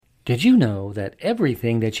Did you know that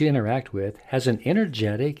everything that you interact with has an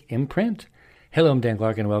energetic imprint? Hello, I'm Dan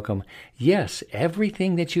Clark and welcome. Yes,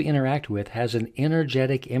 everything that you interact with has an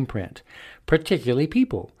energetic imprint, particularly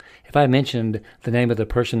people. If I mentioned the name of the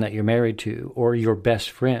person that you're married to, or your best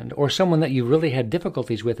friend, or someone that you really had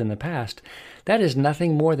difficulties with in the past, that is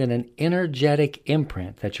nothing more than an energetic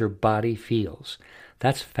imprint that your body feels.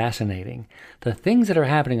 That's fascinating. The things that are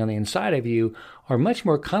happening on the inside of you are much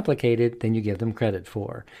more complicated than you give them credit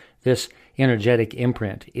for. This energetic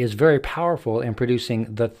imprint is very powerful in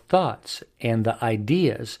producing the thoughts and the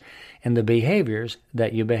ideas and the behaviors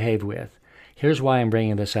that you behave with. Here's why I'm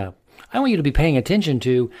bringing this up. I want you to be paying attention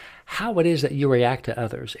to how it is that you react to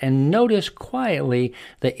others and notice quietly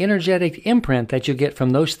the energetic imprint that you get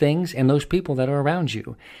from those things and those people that are around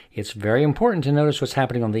you. It's very important to notice what's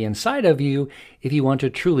happening on the inside of you if you want to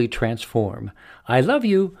truly transform. I love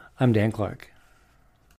you. I'm Dan Clark.